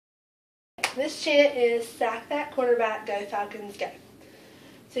This chant is sack that quarterback, go Falcons go.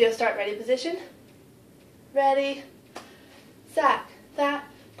 So you'll start ready position. Ready. Sack that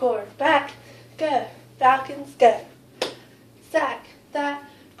quarterback, go Falcons go. Sack that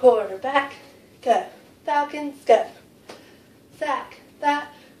quarterback, go Falcons go. Sack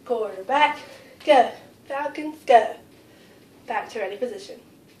that quarterback, go Falcons go. Back to ready position.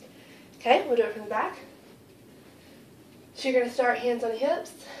 Okay, we'll do it from the back. So you're going to start hands on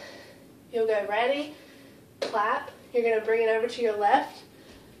hips. You'll go ready, clap. You're going to bring it over to your left.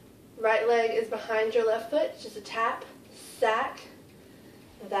 Right leg is behind your left foot. Just a tap, sack,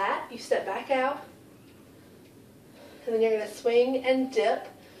 that. You step back out. And then you're going to swing and dip.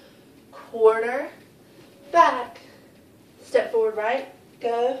 Quarter, back. Step forward right,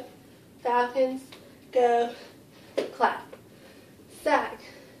 go, Falcons, go, clap. Sack,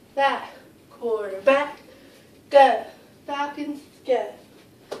 that, quarterback, go, Falcons, go.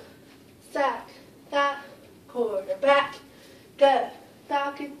 Sack, that, quarterback, go,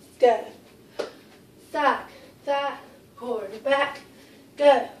 Falcons, go. Sack, that, quarterback,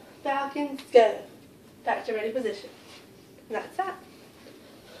 go, Falcons, go. Back to ready position. And that's that.